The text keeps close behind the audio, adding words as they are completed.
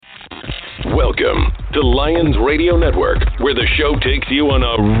Welcome to Lyons Radio Network, where the show takes you on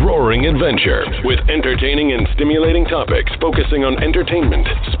a roaring adventure with entertaining and stimulating topics focusing on entertainment,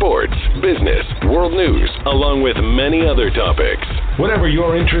 sports, business, world news, along with many other topics. Whatever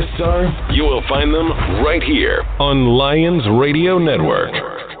your interests are, you will find them right here on Lyons Radio Network.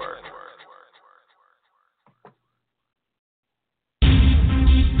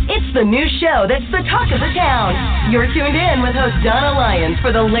 It's the new show that's the talk of the town. You're tuned in with host Donna Lyons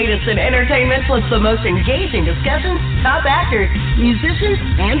for the latest in entertainment plus the most engaging discussions, top actors, musicians,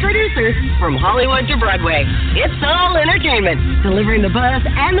 and producers from Hollywood to Broadway. It's all entertainment, delivering the buzz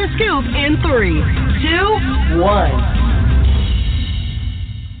and the scoop in 3, 2, 1.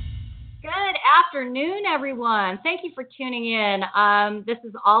 Good afternoon, everyone. Thank you for tuning in. This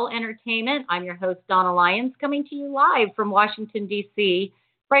is All Entertainment. I'm your host, Donna Lyons, coming to you live from Washington, D.C.,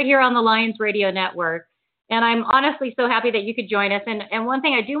 right here on the Lyons Radio Network. And I'm honestly so happy that you could join us. And one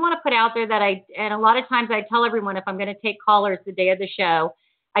thing I do want to put out there that and a lot of times I tell everyone if I'm going to take callers the day of the show,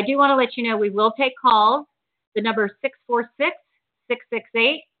 I do want to let you know we will take calls. The number is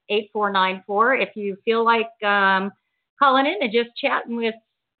 646-668-8494. If you feel like calling in and just chatting with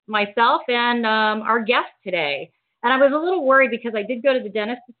myself and our guest today. And I was a little worried because I did go to the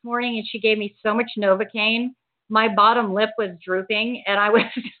dentist this morning and she gave me so much Novocaine. My bottom lip was drooping, and I was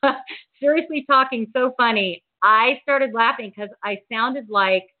seriously talking so funny. I started laughing because I sounded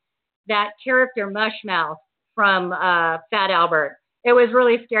like that character Mushmouth from Fat Albert. It was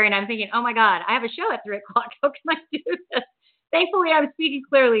really scary, and I'm thinking, oh, my God, I have a show at 3 o'clock. How can I do this? Thankfully, I'm speaking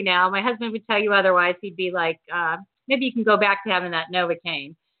clearly now. My husband would tell you otherwise. He'd be like, maybe you can go back to having that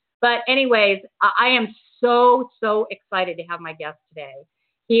Novocaine. But anyways, I am so, so excited to have my guest today.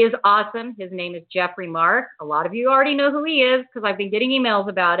 He is awesome. His name is Geoffrey Mark. A lot of you already know who he is because I've been getting emails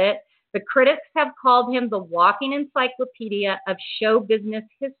about it. The critics have called him the walking encyclopedia of show business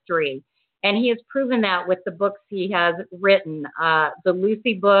history. And he has proven that with the books he has written, the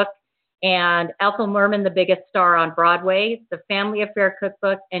Lucy book and Ethel Merman, the biggest star on Broadway, the Family Affair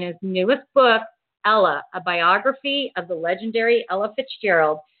Cookbook, and his newest book, Ella, a biography of the legendary Ella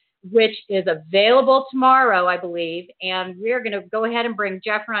Fitzgerald, which is available tomorrow, I believe. And we're going to go ahead and bring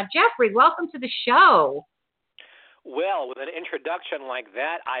Geoffrey on. Geoffrey, welcome to the show. Well, with an introduction like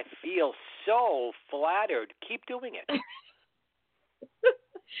that, I feel so flattered. Keep doing it.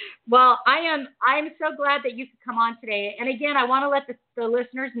 Well, I'm so glad that you could come on today. And again, I want to let the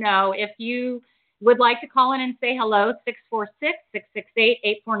listeners know if you would like to call in and say hello,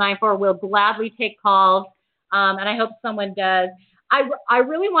 646-668-8494. We'll gladly take calls, and I hope someone does. I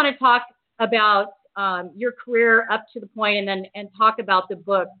really want to talk about your career up to the point and talk about the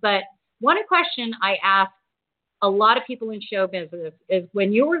book. But one question I ask a lot of people in show business is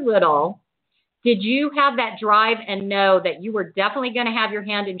when you were little, did you have that drive and know that you were definitely going to have your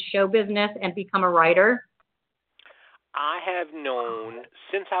hand in show business and become a writer? I have known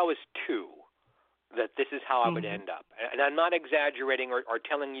since I was 2 that this is how I would end up. And I'm not exaggerating or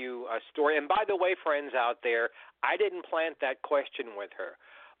telling you a story. And by the way, friends out there, I didn't plant that question with her.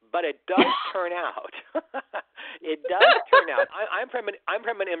 But it does turn out. It does turn out. I'm from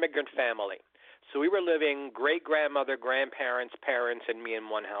an immigrant family. So we were living great-grandmother, grandparents, parents, and me in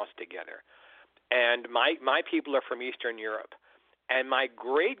one house together. And my people are from Eastern Europe. And my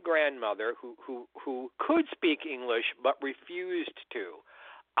great-grandmother, who could speak English but refused to,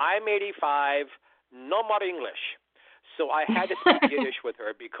 I'm 85, no more English. So I had to speak Yiddish with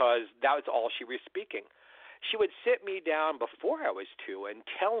her because that was all she was speaking. She would sit me down before I was 2 and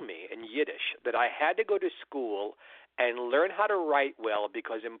tell me in Yiddish that I had to go to school and learn how to write well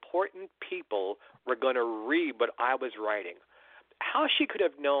because important people were going to read what I was writing. How she could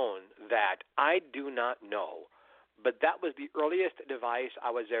have known that, I do not know. But that was the earliest advice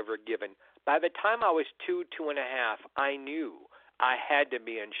I was ever given. By the time I was 2.5, I knew I had to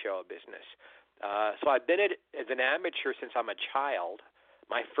be in show business. So I've been as an amateur since I'm a child.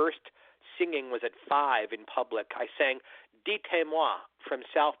 My first singing was at 5 in public. I sang Dites-moi from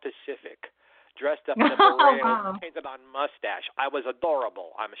South Pacific, dressed up in a beret, painted on mustache. I was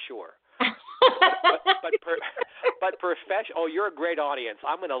adorable, I'm sure. but professional. Oh, you're a great audience.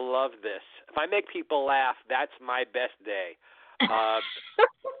 I'm going to love this. If I make people laugh, that's my best day.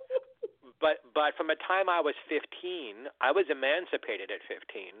 But from the time I was 15, I was emancipated at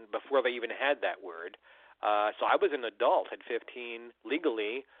 15 before they even had that word. So I was an adult at 15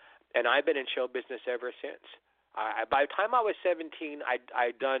 legally, and I've been in show business ever since. By the time I was 17,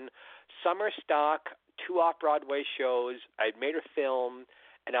 I'd done summer stock, 2 off-Broadway shows. I'd made a film,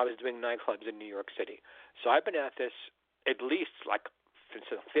 and I was doing nightclubs in New York City. So I've been at this at least since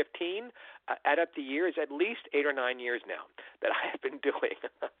 15, add up the years, at least 8 or 9 years now that I have been doing.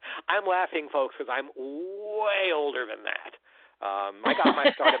 I'm I'm laughing, folks, because I'm way older than that. I got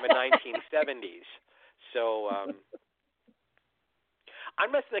my start in the 1970s. So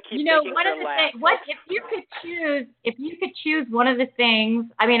I'm just going to keep making her laugh. If you could choose one of the things,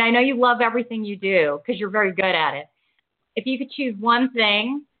 I mean, I know you love everything you do because you're very good at it. If you could choose one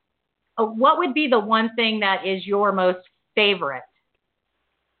thing, what would be the one thing that is your most favorite?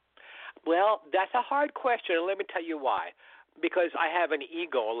 Well, that's a hard question, and let me tell you why. Because I have an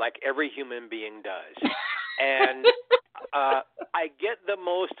ego like every human being does. And I get the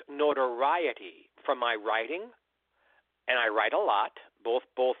most notoriety from my writing, and I write a lot, both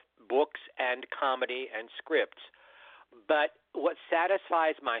books and comedy and scripts. But what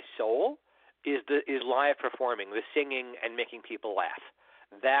satisfies my soul is live performing, the singing and making people laugh.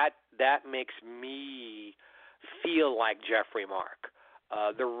 That makes me feel like Geoffrey Mark.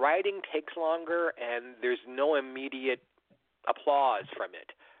 The writing takes longer, and there's no immediate applause from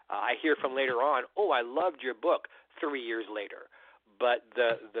it. I hear from later on, oh, I loved your book 3 years later. But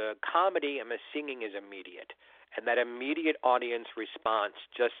the comedy and the singing is immediate, and that immediate audience response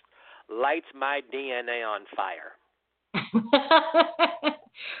just lights my DNA on fire.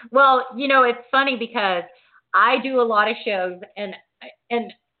 Well, it's funny because I do a lot of shows, and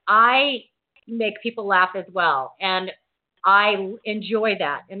I make people laugh as well, and I enjoy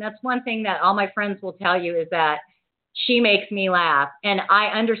that. And that's one thing that all my friends will tell you is that she makes me laugh, and I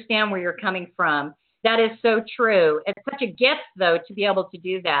understand where you're coming from. That is so true. It's such a gift, though, to be able to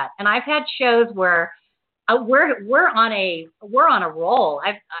do that. And I've had shows where we're on a roll.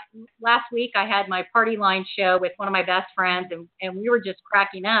 Last week I had my party line show with one of my best friends, and we were just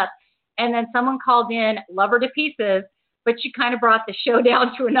cracking up. And then someone called in, love her to pieces, but she kind of brought the show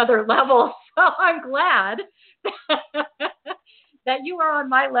down to another level. So I'm glad that you are on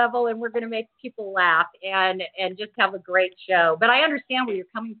my level, and we're going to make people laugh and just have a great show. But I understand where you're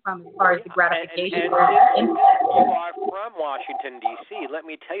coming from as far as the gratification. And you are from Washington, D.C. Let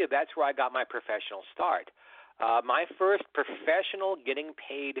me tell you, that's where I got my professional start. My first professional getting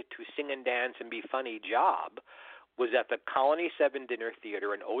paid to sing and dance and be funny job was at the Colony 7 Dinner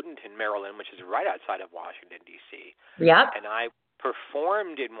Theater in Odenton, Maryland, which is right outside of Washington, D.C. Yep. And I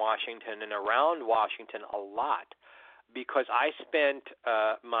performed in Washington and around Washington a lot because I spent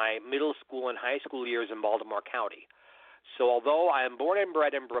my middle school and high school years in Baltimore County. So although I am born and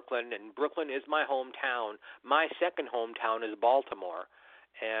bred in Brooklyn, and Brooklyn is my hometown, my second hometown is Baltimore.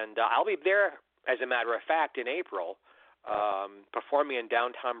 And I'll be there, as a matter of fact, in April, performing in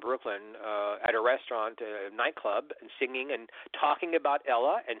downtown Brooklyn at a restaurant, a nightclub, and singing and talking about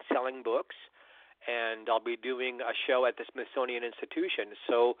Ella and selling books. And I'll be doing a show at the Smithsonian Institution.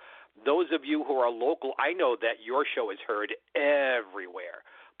 So those of you who are local, I know that your show is heard everywhere.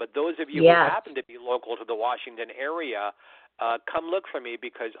 But those of you who happen to be local to the Washington area, come look for me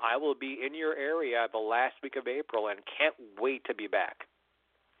because I will be in your area the last week of April and can't wait to be back.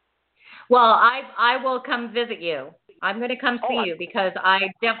 Well, I will come visit you. I'm going to come see you because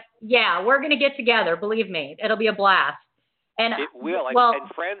we're going to get together. Believe me, it'll be a blast. And it will.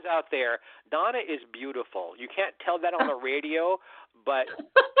 And friends out there, Donna is beautiful. You can't tell that on the radio, but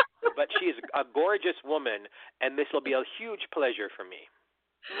she's a gorgeous woman, and this will be a huge pleasure for me.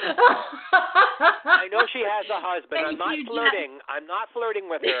 I know she has a husband. I'm not flirting. I'm not flirting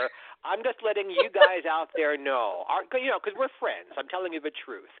with her. I'm just letting you guys out there know, because we're friends. I'm telling you the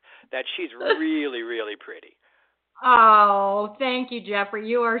truth, that she's really, really pretty. Oh, thank you, Geoffrey.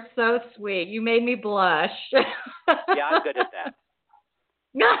 You are so sweet. You made me blush. Yeah, I'm good at that.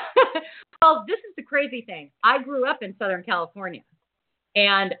 Well, this is the crazy thing. I grew up in Southern California,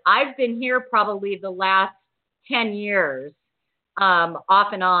 and I've been here probably the last 10 years,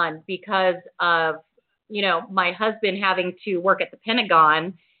 off and on, because of, my husband having to work at the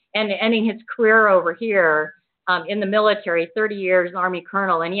Pentagon and ending his career over here in the military, 30 years, Army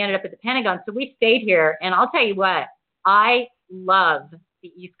colonel, and he ended up at the Pentagon. So we stayed here, and I'll tell you what, I love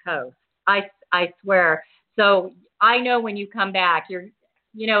the East Coast. I swear. So I know when you come back,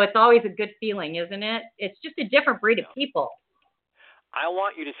 it's always a good feeling, isn't it? It's just a different breed of people. I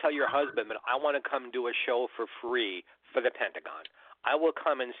want you to tell your husband that I want to come do a show for free for the Pentagon. I will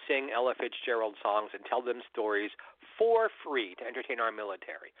come and sing Ella Fitzgerald songs and tell them stories for free to entertain our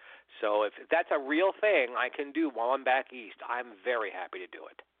military. So if that's a real thing I can do while I'm back east, I'm very happy to do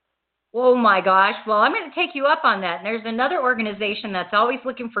it. Oh, my gosh. Well, I'm going to take you up on that. And there's another organization that's always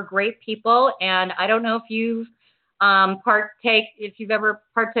looking for great people. And I don't know if you've ever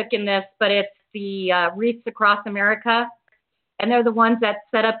partook in this, but it's the Wreaths Across America. And they're the ones that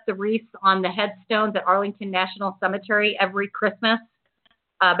set up the wreaths on the headstones at Arlington National Cemetery every Christmas.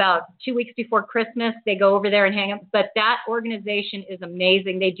 About 2 weeks before Christmas, they go over there and hang up. But that organization is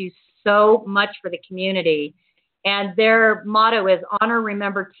amazing. They do so much for the community. And their motto is honor,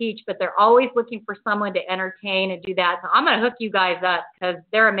 remember, teach, but they're always looking for someone to entertain and do that. So I'm going to hook you guys up because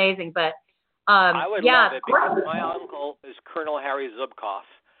they're amazing. But I would love it because my uncle is Colonel Harry Zubkoff,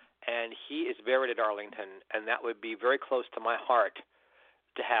 and he is buried at Arlington, and that would be very close to my heart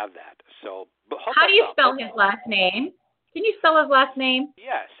to have that. So, but how do you spell his last name? Can you spell his last name?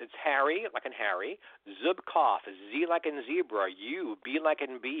 Yes, it's Harry, like in Harry, Zubkoff, Z like in zebra, U, B like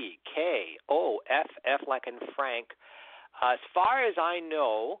in B, K, O, F, F like in Frank. As far as I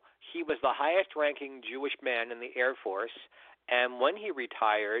know, he was the highest-ranking Jewish man in the Air Force, and when he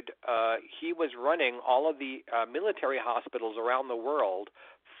retired, he was running all of the military hospitals around the world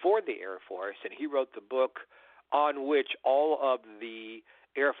for the Air Force, and he wrote the book on which all of the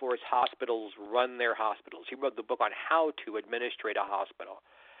Air Force hospitals run their hospitals. He wrote the book on how to administrate a hospital,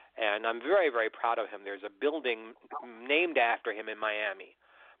 and I'm very, very proud of him. There's a building named after him in Miami,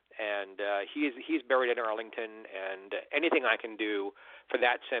 and he's buried in Arlington, and anything I can do for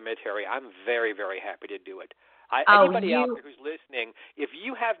that cemetery, I'm very, very happy to do it. Anybody out there who's listening, if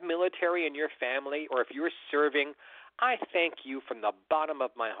you have military in your family or if you're serving, I thank you from the bottom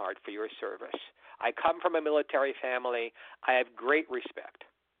of my heart for your service. I come from a military family. I have great respect.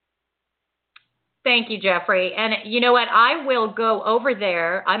 Thank you, Geoffrey. And you know what? I will go over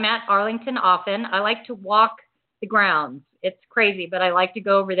there. I'm at Arlington often. I like to walk the grounds. It's crazy, but I like to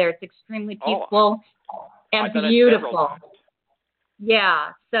go over there. It's extremely peaceful and beautiful. Yeah.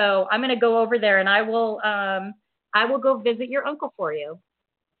 So I'm going to go over there, and I will go visit your uncle for you.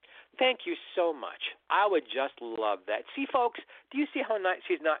 Thank you so much. I would just love that. See, folks, do you see how nice?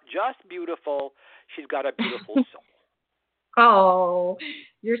 She's not just beautiful, she's got a beautiful soul. Oh,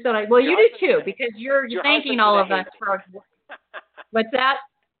 you're so nice. Well, you do too, because you're thanking all of us for what's that?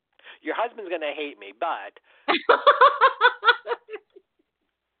 Your husband's going to hate me, but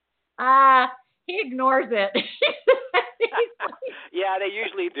he ignores it. Yeah, they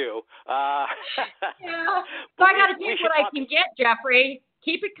usually do. Yeah. So I got to take what I can get, Geoffrey.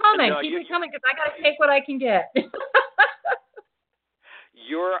 Keep it coming. No, Keep it coming, because I got to take what I can get.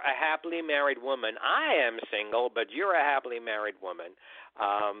 You're a happily married woman. I am single, but you're a happily married woman.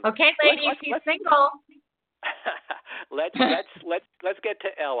 Okay, ladies, she's single. Let's get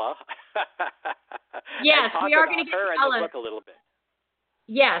to Ella. Yes, we are going to get to Ella. The book a little bit.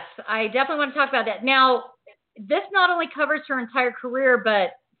 Yes, I definitely want to talk about that. Now, this not only covers her entire career,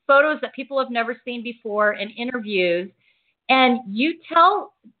 but photos that people have never seen before and interviews. And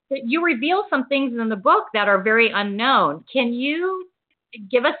you reveal some things in the book that are very unknown. Can you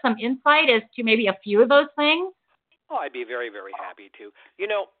give us some insight as to maybe a few of those things? Oh, I'd be very, very happy to. You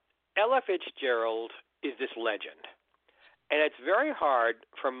know, Ella Fitzgerald is this legend. And it's very hard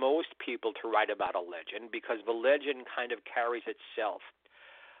for most people to write about a legend because the legend kind of carries itself.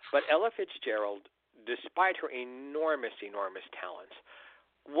 But Ella Fitzgerald, despite her enormous, enormous talents,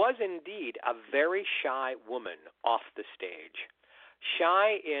 was indeed a very shy woman off the stage.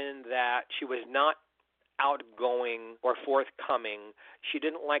 Shy in that she was not outgoing or forthcoming. She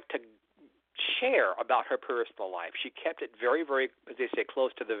didn't like to share about her personal life. She kept it very, very, as they say, close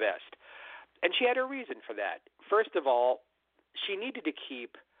to the vest. And she had a reason for that. First of all, she needed to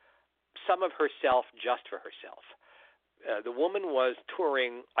keep some of herself just for herself. The woman was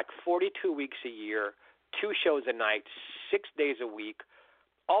touring like 42 weeks a year, 2 shows a night, 6 days a week,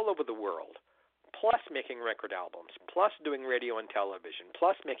 all over the world, plus making record albums, plus doing radio and television,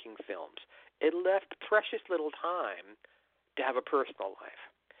 plus making films. It left precious little time to have a personal life.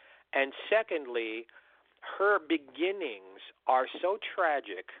 And secondly, her beginnings are so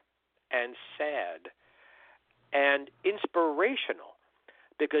tragic and sad and inspirational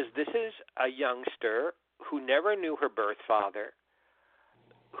because this is a youngster who never knew her birth father,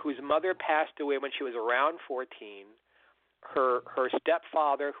 whose mother passed away when she was around 14. Her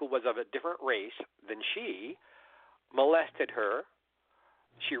stepfather, who was of a different race than she, molested her.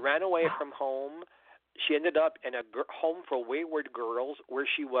 She ran away from home. She ended up in a home for wayward girls where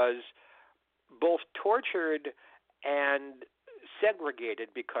she was both tortured and segregated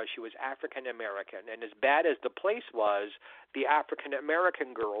because she was African American. And as bad as the place was, the African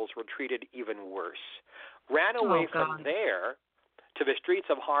American girls were treated even worse. Ran away from there to the streets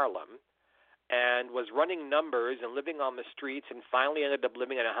of Harlem and was running numbers and living on the streets and finally ended up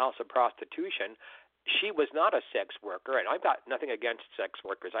living in a house of prostitution. She was not a sex worker, and I've got nothing against sex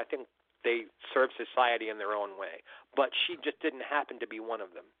workers. I think they serve society in their own way. But she just didn't happen to be one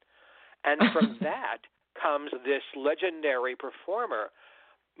of them. And from that comes this legendary performer.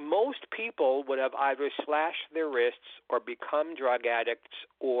 Most people would have either slashed their wrists or become drug addicts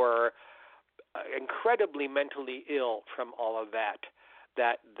or incredibly mentally ill from all of that.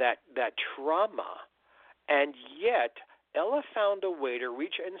 that trauma, and yet Ella found a way to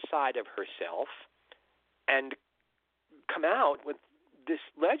reach inside of herself and come out with this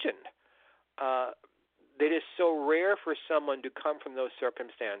legend that is so rare for someone to come from those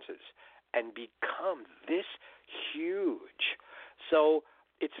circumstances and become this huge. So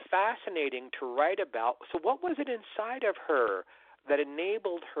it's fascinating to write about. So what was it inside of her that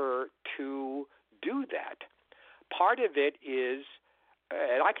enabled her to do that? Part of it is,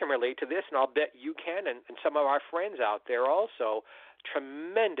 and I can relate to this, and I'll bet you can, and some of our friends out there also,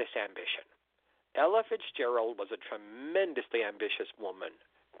 tremendous ambition. Ella Fitzgerald was a tremendously ambitious woman,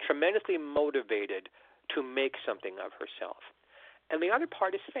 tremendously motivated to make something of herself. And the other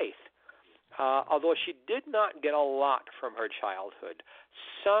part is faith. Although she did not get a lot from her childhood,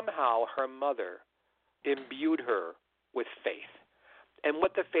 somehow her mother imbued her with faith. And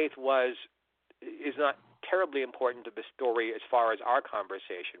what the faith was is not terribly important to the story as far as our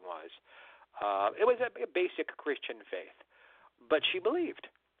conversation was. It was a basic Christian faith. But she believed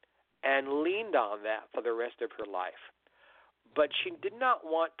and leaned on that for the rest of her life. But she did not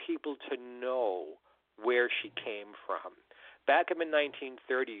want people to know where she came from. Back in the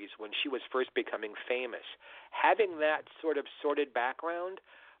 1930s, when she was first becoming famous, having that sort of sordid background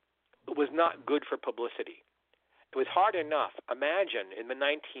was not good for publicity. It was hard enough. Imagine in the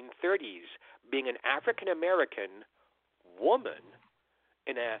 1930s being an African-American woman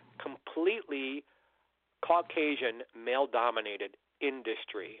in a completely Caucasian, male-dominated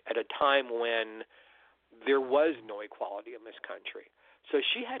industry at a time when there was no equality in this country. So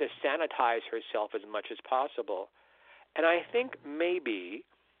she had to sanitize herself as much as possible. And I think maybe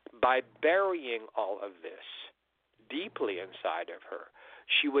by burying all of this deeply inside of her,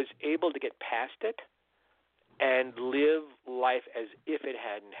 she was able to get past it and live life as if it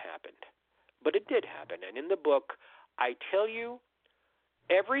hadn't happened. But it did happen. And in the book, I tell you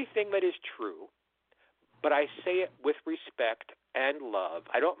everything that is true, but I say it with respect and love.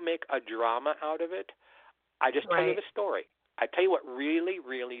 I don't make a drama out of it. I just tell you the story. I tell you what really,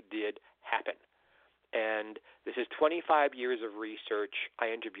 really did happen. And this is 25 years of research.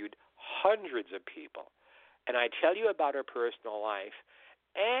 I interviewed hundreds of people. And I tell you about her personal life.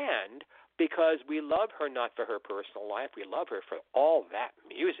 And because we love her not for her personal life, we love her for all that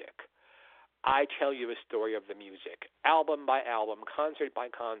music, I tell you a story of the music, album by album, concert by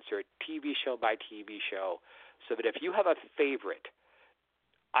concert, TV show by TV show, so that if you have a favorite,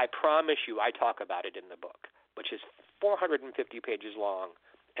 I promise you I talk about it in the book, which is 450 pages long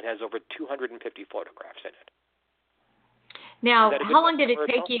and has over 250 photographs in it. Now, how long did it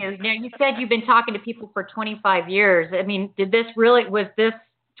take you? Now, you said you've been talking to people for 25 years. I mean, was this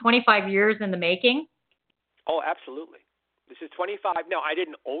 25 years in the making? Oh, absolutely. This is 25. No, I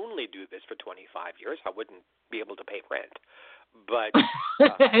didn't only do this for 25 years. I wouldn't be able to pay rent. But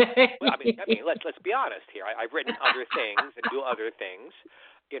I mean, let's be honest here. I've written other things and do other things.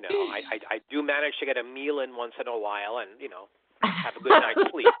 You know, I do manage to get a meal in once in a while, and have a good night's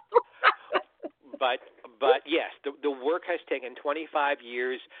sleep. But yes, the work has taken 25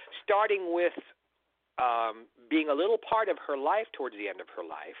 years, starting with being a little part of her life towards the end of her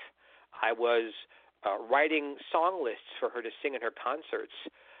life. I was writing song lists for her to sing in her concerts,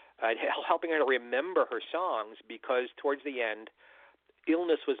 helping her to remember her songs, because towards the end,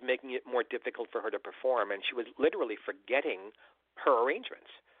 illness was making it more difficult for her to perform, and she was literally forgetting her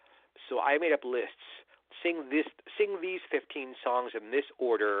arrangements. So I made up lists. Sing these 15 songs in this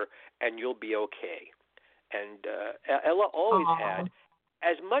order, and you'll be okay. And Ella always had,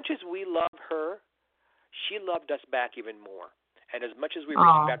 as much as we love her, she loved us back even more. And as much as we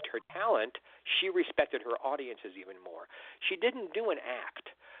respect her talent, she respected her audiences even more. She didn't do an act.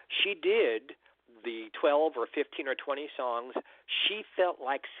 She did the 12 or 15 or 20 songs she felt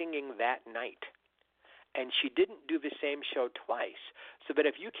like singing that night. And she didn't do the same show twice. So that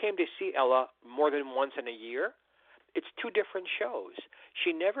if you came to see Ella more than once in a year, it's two different shows.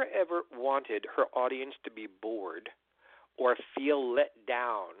 She never ever wanted her audience to be bored or feel let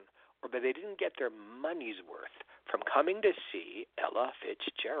down or that they didn't get their money's worth from coming to see Ella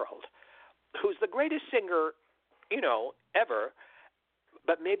Fitzgerald, who's the greatest singer, ever.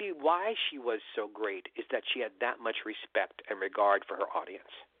 But maybe why she was so great is that she had that much respect and regard for her audience.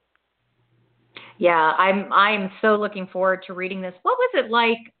 Yeah, I'm so looking forward to reading this. What was it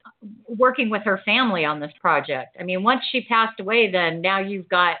like working with her family on this project? I mean, once she passed away, then now you've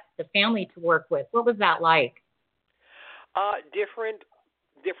got the family to work with. What was that like?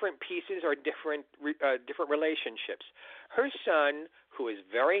 Different pieces or different relationships. Her son, who is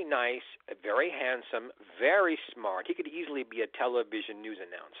very nice, very handsome, very smart, he could easily be a television news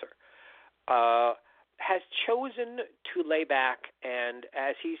announcer, has chosen to lay back, and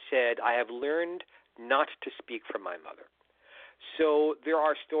as he said, I have learned not to speak for my mother. So there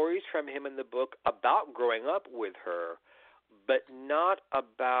are stories from him in the book about growing up with her, but not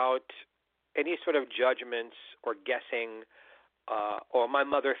about any sort of judgments or guessing, or my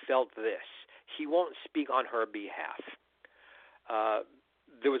mother felt this. He won't speak on her behalf.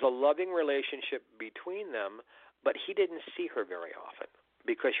 There was a loving relationship between them, but he didn't see her very often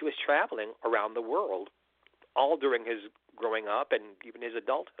because she was traveling around the world all during his growing up and even his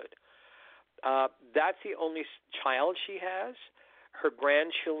adulthood. That's the only child she has. Her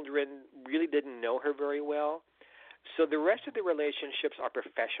grandchildren really didn't know her very well. So the rest of the relationships are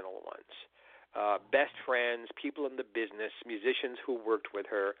professional ones. Best friends, people in the business, musicians who worked with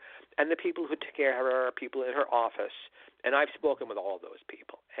her, and the people who took care of her, people in her office. And I've spoken with all those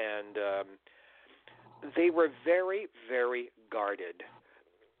people. And they were very, very guarded.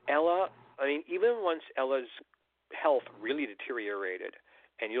 Ella, I mean, even once Ella's health really deteriorated,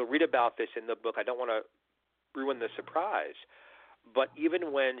 and you'll read about this in the book, I don't want to ruin the surprise, but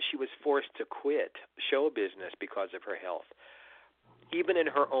even when she was forced to quit show business because of her health, even in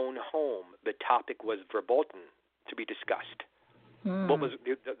her own home, the topic was verboten to be discussed. What was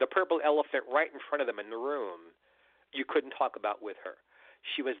the purple elephant right in front of them in the room, you couldn't talk about with her.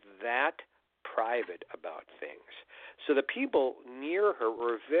 She was that private about things. So the people near her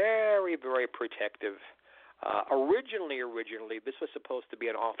were very, very protective. Originally, this was supposed to be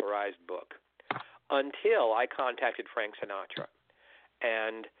an authorized book until I contacted Frank Sinatra.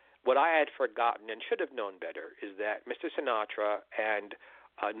 And what I had forgotten and should have known better is that Mr. Sinatra and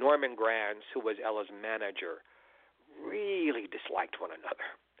Norman Granz, who was Ella's manager, really disliked one another.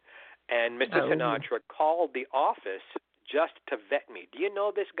 And Mr. Sinatra called the office just to vet me. Do you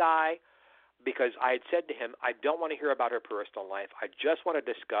know this guy? Because I had said to him, I don't want to hear about her personal life. I just want to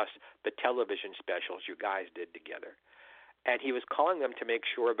discuss the television specials you guys did together. And he was calling them to make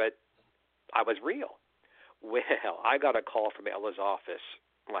sure that I was real. Well, I got a call from Ella's office,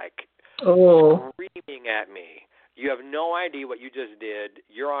 like screaming at me. You have no idea what you just did.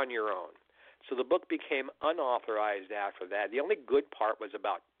 You're on your own. So the book became unauthorized after that. The only good part was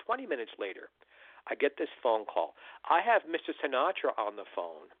about 20 minutes later, I get this phone call. I have Mr. Sinatra on the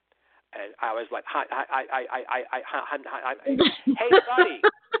phone. And I was like, hey, buddy,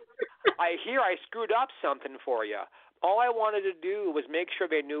 I hear I screwed up something for you. All I wanted to do was make sure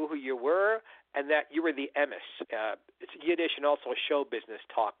they knew who you were and that you were the Emmis. It's Yiddish and also show business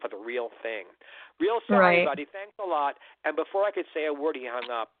talk for the real thing. Real sorry, buddy. Thanks a lot. And before I could say a word, he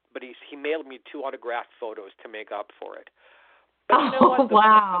hung up. But he mailed me 2 autographed photos to make up for it. But you know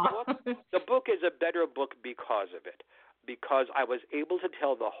what? The book is a better book because of it. Because I was able to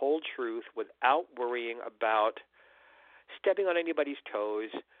tell the whole truth without worrying about stepping on anybody's toes.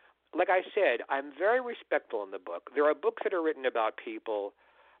 Like I said, I'm very respectful in the book. There are books that are written about people.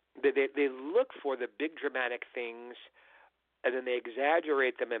 They look for the big dramatic things, and then they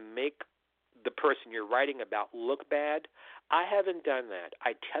exaggerate them and make the person you're writing about look bad. I haven't done that.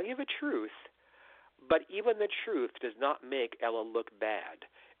 I tell you the truth, but even the truth does not make Ella look bad.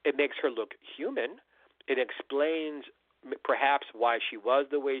 It makes her look human. It explains perhaps why she was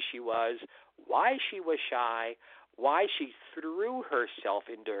the way she was, why she was shy, why she threw herself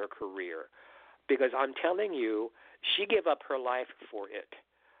into her career. Because I'm telling you, she gave up her life for it.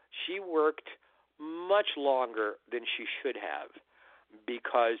 She worked much longer than she should have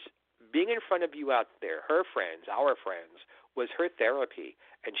because being in front of you out there, her friends, our friends, was her therapy,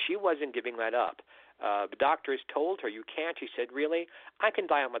 and she wasn't giving that up. The doctors told her, you can't. She said, really? I can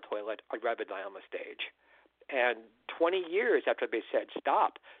die on the toilet. I'd rather die on the stage. And 20 years after they said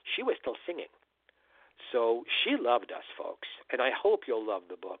stop, she was still singing. So she loved us, folks, and I hope you'll love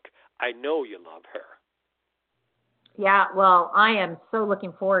the book. I know you love her. Yeah, well, I am so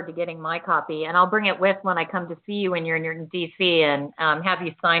looking forward to getting my copy, and I'll bring it with when I come to see you when you're in D.C. and have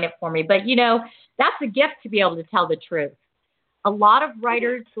you sign it for me. But, you know, that's a gift to be able to tell the truth. A lot of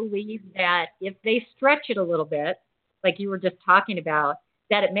writers believe that if they stretch it a little bit, like you were just talking about,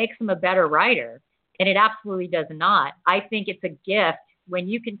 that it makes them a better writer. And it absolutely does not. I think it's a gift when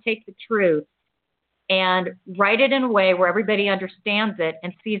you can take the truth and write it in a way where everybody understands it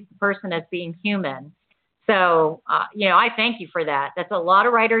and sees the person as being human. So, you know, I thank you for that. That's a lot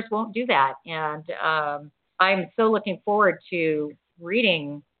of writers won't do that. And I'm so looking forward to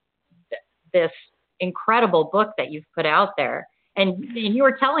reading this incredible book that you've put out there. And you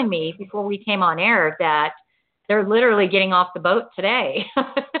were telling me before we came on air that they're literally getting off the boat today.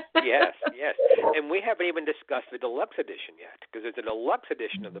 Yes. And we haven't even discussed the deluxe edition yet, because there's a deluxe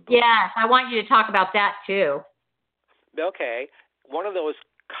edition of the book. Yes, I want you to talk about that too. Okay. One of those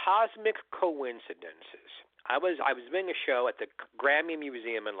cosmic coincidences. I was doing a show at the Grammy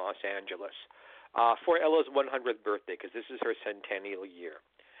Museum in Los Angeles for Ella's 100th birthday, because this is her centennial year.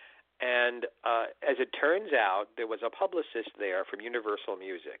 And as it turns out, there was a publicist there from Universal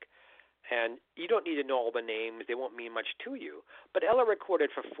Music. And you don't need to know all the names. They won't mean much to you. But Ella recorded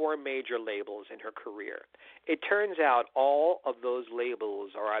for 4 major labels in her career. It turns out all of those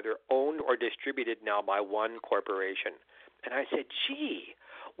labels are either owned or distributed now by one corporation. And I said, gee,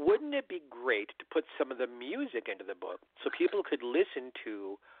 wouldn't it be great to put some of the music into the book so people could listen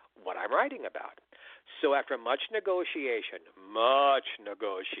to what I'm writing about? So after much negotiation,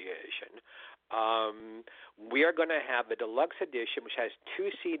 we are going to have the deluxe edition, which has 2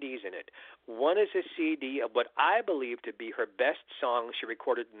 CDs in it. One is a CD of what I believe to be her best songs she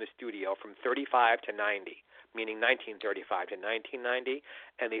recorded in the studio from 35 to 90, meaning 1935 to 1990.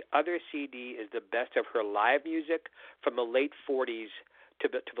 And the other CD is the best of her live music from the late 40s to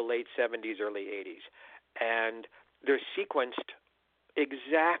the late 70s, early 80s. And they're sequenced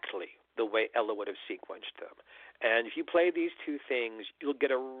exactly the way Ella would have sequenced them. And if you play these 2 things, you'll get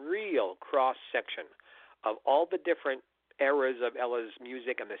a real cross-section of all the different eras of Ella's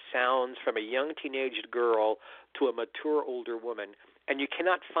music and the sounds from a young teenage girl to a mature older woman. And you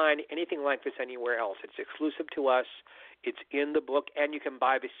cannot find anything like this anywhere else. It's exclusive to us. It's in the book, and you can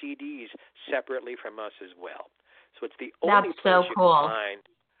buy the CDs separately from us as well. So it's the only place you can find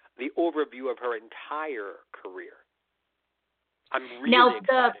the overview of her entire career. I'm really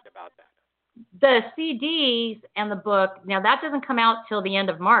excited about that. The CDs and the book, now that doesn't come out till the end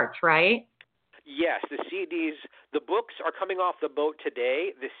of March, right? Yes, the CDs, the books are coming off the boat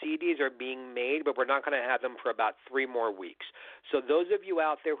today. The CDs are being made, but we're not going to have them for about 3 more weeks. So those of you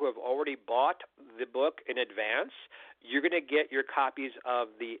out there who have already bought the book in advance, you're going to get your copies of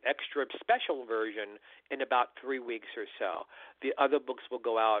the extra special version in about 3 weeks or so. The other books will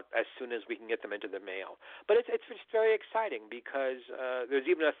go out as soon as we can get them into the mail. But it's very exciting because there's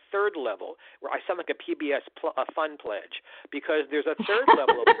even a third level where I sound like a PBS fun pledge, because there's a third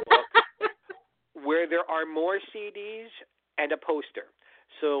level of the book where there are more CDs and a poster.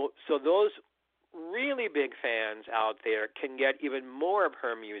 So those really big fans out there can get even more of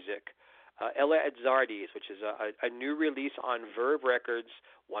her music. Ella at Zardi's, which is a new release on Verve Records,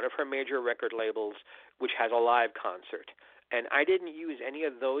 one of her major record labels, which has a live concert. And I didn't use any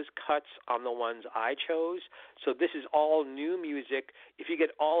of those cuts on the ones I chose, so this is all new music. If you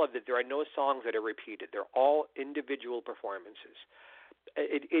get all of it, there are no songs that are repeated. They're all individual performances.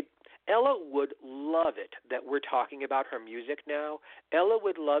 Ella would love it that we're talking about her music now. Ella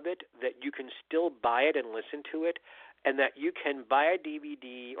would love it that you can still buy it and listen to it, and that you can buy a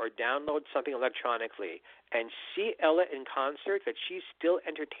DVD or download something electronically and see Ella in concert, that she's still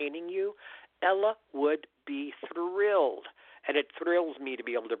entertaining you. Ella would be thrilled, and it thrills me to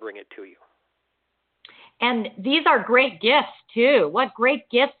be able to bring it to you. And these are great gifts, too. What great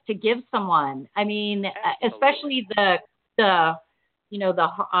gifts to give someone. I mean, especially the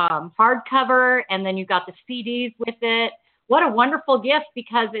hardcover, and then you've got the CDs with it. What a wonderful gift,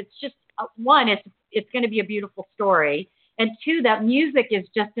 because it's just, one, it's going to be a beautiful story. And 2, that music is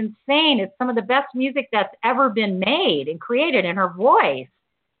just insane. It's some of the best music that's ever been made and created in her voice.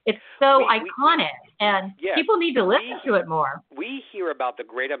 It's so iconic, and people need to listen to it more. We hear about the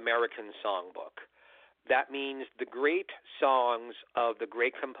Great American Songbook. That means the great songs of the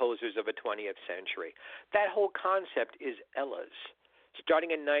great composers of the 20th century. That whole concept is Ella's,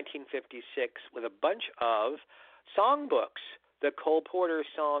 starting in 1956 with a bunch of songbooks. The Cole Porter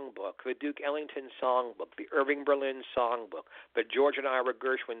Songbook, the Duke Ellington Songbook, the Irving Berlin Songbook, the George and Ira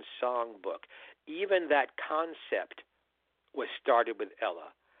Gershwin Songbook. Even that concept was started with Ella.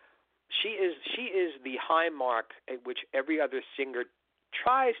 She is the high mark at which every other singer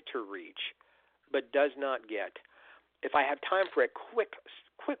tries to reach, but does not get. If I have time for a quick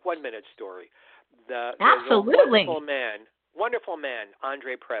 1-minute story, absolutely. There's a wonderful man,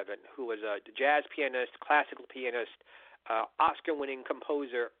 Andre Previn, who was a jazz pianist, classical pianist, Oscar-winning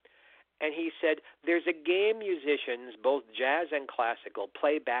composer, and he said, there's a game musicians, both jazz and classical,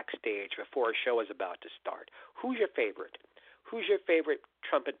 play backstage before a show is about to start. Who's your favorite? Who's your favorite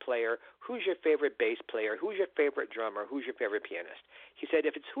trumpet player? Who's your favorite bass player? Who's your favorite drummer? Who's your favorite pianist? He said,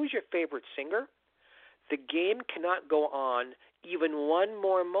 if it's who's your favorite singer, the game cannot go on even one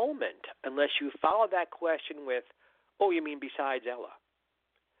more moment unless you follow that question with, oh, you mean besides Ella?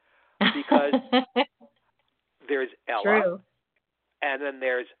 Because there's Ella, True. And then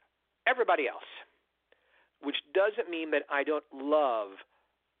there's everybody else, which doesn't mean that I don't love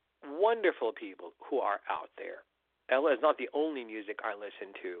wonderful people who are out there. Ella is not the only music I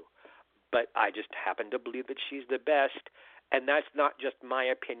listen to, but I just happen to believe that she's the best, And that's not just my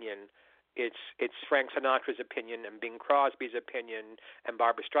opinion. It's Frank Sinatra's opinion and Bing Crosby's opinion and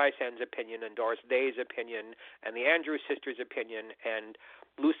Barbra Streisand's opinion and Doris Day's opinion and the Andrews sisters' opinion and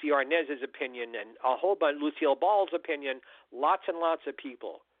Lucy Arnaz's opinion and a whole bunch, Lucille Ball's opinion. Lots and lots of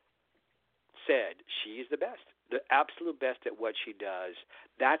people said she's the best, the absolute best at what she does.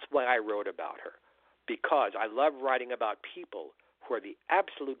 That's why I wrote about her, because I love writing about people who are the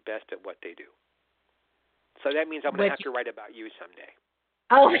absolute best at what they do. So that means I'm going to have to write about you someday.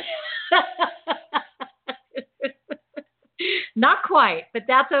 Oh, not quite, but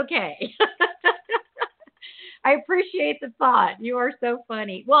that's okay. I appreciate the thought. You are so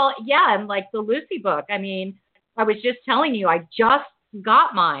funny. Well, yeah, and like the Lucy book. I mean, I was just telling you, I just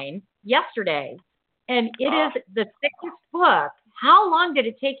got mine yesterday, and it is the thickest book. How long did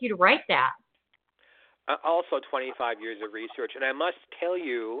it take you to write that? Also 25 years of research. And I must tell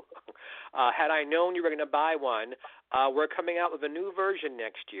you, had I known you were going to buy one, we're coming out with a new version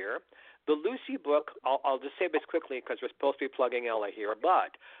next year. The Lucy book, I'll just say this quickly because we're supposed to be plugging Ella here,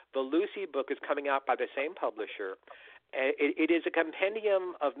 but the Lucy book is coming out by the same publisher. It is a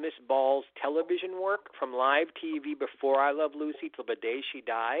compendium of Miss Ball's television work from live TV before I Love Lucy till the day she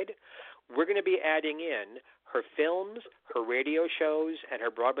died. We're going to be adding in her films, her radio shows, and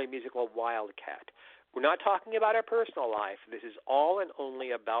her Broadway musical Wildcat. We're not talking about her personal life. This is all and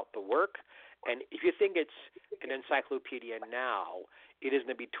only about the work. And if you think it's an encyclopedia now, it is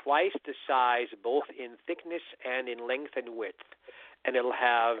going to be twice the size, both in thickness and in length and width. And it'll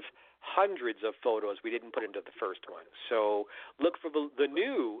have hundreds of photos we didn't put into the first one. So look for the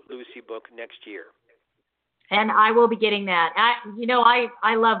new Lucy book next year. And I will be getting that.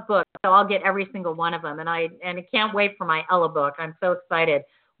 I love books, so I'll get every single one of them. And I can't wait for my Ella book. I'm so excited.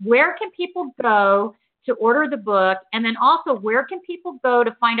 Where can people go to order the book? And then also, where can people go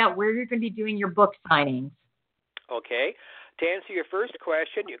to find out where you're going to be doing your book signings? Okay. To answer your first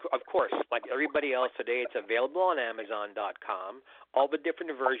question, of course, like everybody else today, it's available on Amazon.com. All the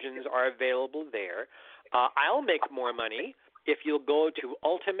different versions are available there. I'll make more money if you'll go to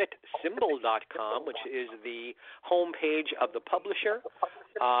ultimatesymbol.com, which is the homepage of the publisher,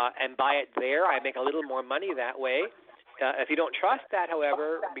 and buy it there. I make a little more money that way. If you don't trust that,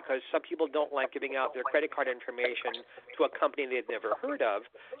 however, because some people don't like giving out their credit card information to a company they've never heard of,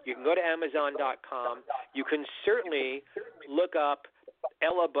 you can go to Amazon.com. You can certainly look up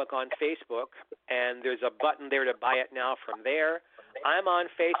Ella Book on Facebook, and there's a button there to buy it now from there. I'm on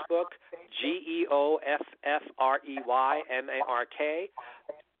Facebook, GeoffreyMark.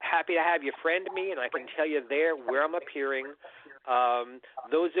 Happy to have you friend me, and I can tell you there where I'm appearing.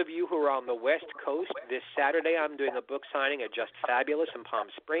 Those of you who are on the West Coast, this Saturday I'm doing a book signing at Just Fabulous in Palm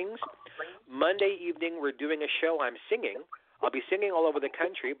Springs. Monday evening we're doing a show. I'm singing. I'll be singing all over the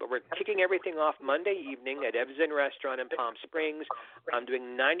country, but we're kicking everything off Monday evening at Ev's Restaurant in Palm Springs. I'm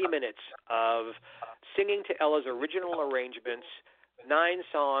doing 90 minutes of singing to Ella's original arrangements, 9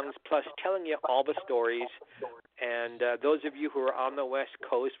 songs, plus telling you all the stories. And those of you who are on the West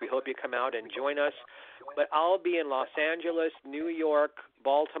Coast, we hope you come out and join us. But I'll be in Los Angeles, New York,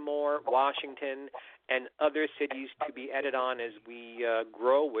 Baltimore, Washington, and other cities to be added on as we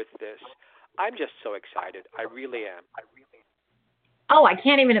grow with this. I'm just so excited. I really am. Oh, I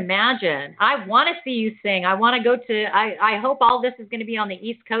can't even imagine. I want to see you sing. I want to go to, I hope all this is going to be on the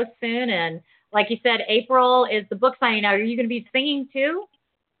East Coast soon. And like you said, April is the book signing. Now, are you going to be singing too?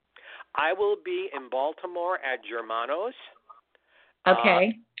 I will be in Baltimore at Germano's.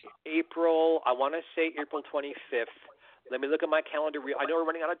 Okay. April 25th. Let me look at my calendar. I know we're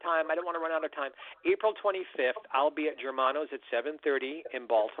running out of time. I don't want to run out of time. April 25th, I'll be at Germano's at 7:30 in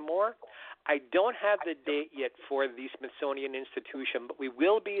Baltimore. I don't have the date yet for the Smithsonian Institution, but we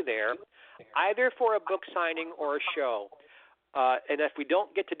will be there either for a book signing or a show. And if we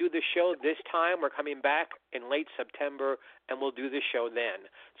don't get to do the show this time, we're coming back in late September, and we'll do the show then.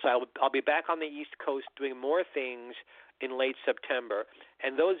 So I'll be back on the East Coast doing more things in late September.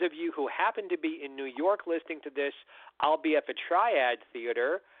 And those of you who happen to be in New York listening to this, I'll be at the Triad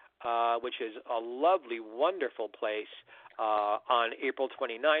Theater, which is a lovely, wonderful place, on April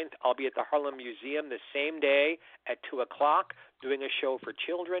 29th. I'll be at the Harlem Museum the same day at 2 o'clock doing a show for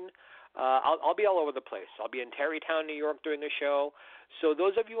children. I'll be all over the place. I'll be in Tarrytown, New York doing a show. So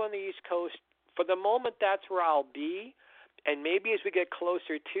those of you on the East Coast, for the moment, that's where I'll be. And maybe as we get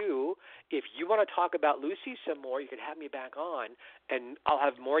closer to, if you want to talk about Lucy some more, you can have me back on, and I'll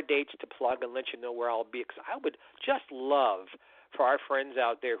have more dates to plug and let you know where I'll be. Because I would just love for our friends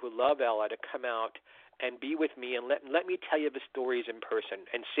out there who love Ella to come out and be with me and let me tell you the stories in person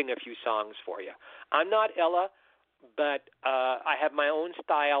and sing a few songs for you. I'm not Ella, but I have my own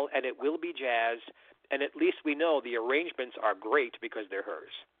style, and it will be jazz. and at least we know the arrangements are great because they're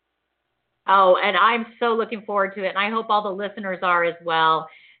hers. Oh, and I'm so looking forward to it, and I hope all the listeners are as well.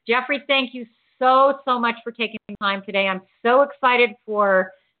 Geoffrey, thank you so much for taking the time today. I'm so excited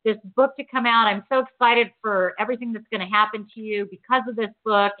for this book to come out. I'm so excited for everything that's going to happen to you because of this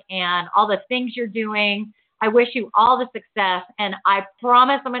book and all the things you're doing. I wish you all the success, and I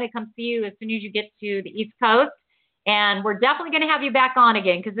promise I'm going to come see you as soon as you get to the East Coast, and we're definitely going to have you back on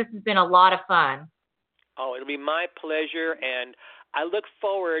again because this has been a lot of fun. Oh, it'll be my pleasure, and I look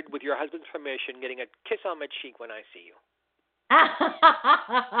forward, with your husband's permission, getting a kiss on my cheek when I see you.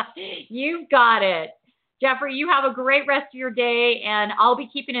 You've got it. Geoffrey, you have a great rest of your day, and I'll be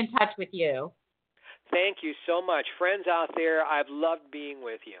keeping in touch with you. Thank you so much. Friends out there, I've loved being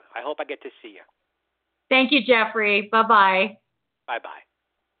with you. I hope I get to see you. Thank you, Geoffrey. Bye-bye. Bye-bye.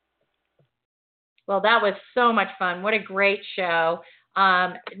 Well, that was so much fun. What a great show.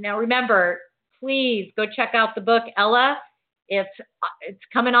 Now, remember, please go check out the book, Ella. It's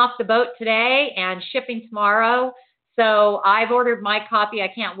coming off the boat today and shipping tomorrow. So I've ordered my copy. I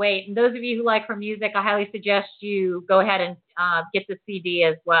can't wait. And those of you who like her music, I highly suggest you go ahead and get the CD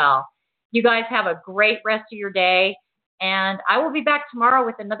as well. You guys have a great rest of your day. And I will be back tomorrow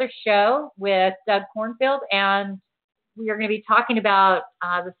with another show with Doug Cornfield. And we are going to be talking about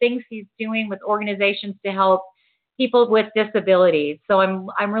the things he's doing with organizations to help people with disabilities. So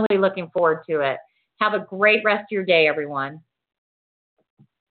I'm really looking forward to it. Have a great rest of your day, everyone.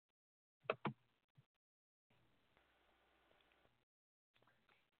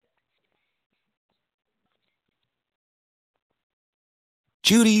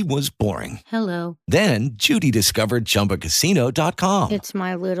 Judy was boring. Hello. Then Judy discovered ChumbaCasino.com. It's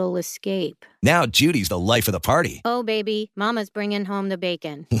my little escape. Now Judy's the life of the party. Oh, baby, mama's bringing home the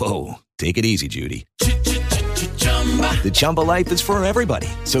bacon. Whoa, take it easy, Judy. The Chumba life is for everybody.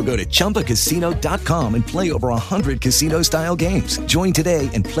 So go to ChumbaCasino.com and play over 100 casino-style games. Join today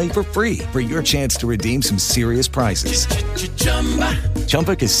and play for free for your chance to redeem some serious prizes.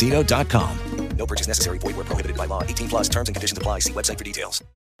 ChumbaCasino.com. No purchase necessary. Void where prohibited by law. 18+ terms and conditions apply. See website for details.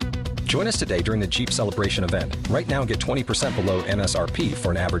 Join us today during the Jeep Celebration event. Right now, get 20% below MSRP for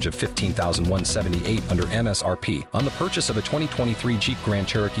an average of $15,178 under MSRP on the purchase of a 2023 Jeep Grand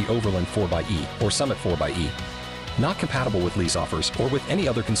Cherokee Overland 4xE or Summit 4xE. Not compatible with lease offers or with any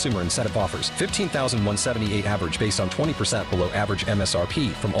other consumer incentive offers. $15,178 average based on 20% below average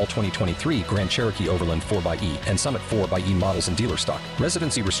MSRP from all 2023 Grand Cherokee Overland 4xE and Summit 4xE models in dealer stock.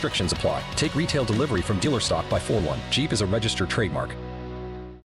 Residency restrictions apply. Take retail delivery from dealer stock by 4/1. Jeep is a registered trademark.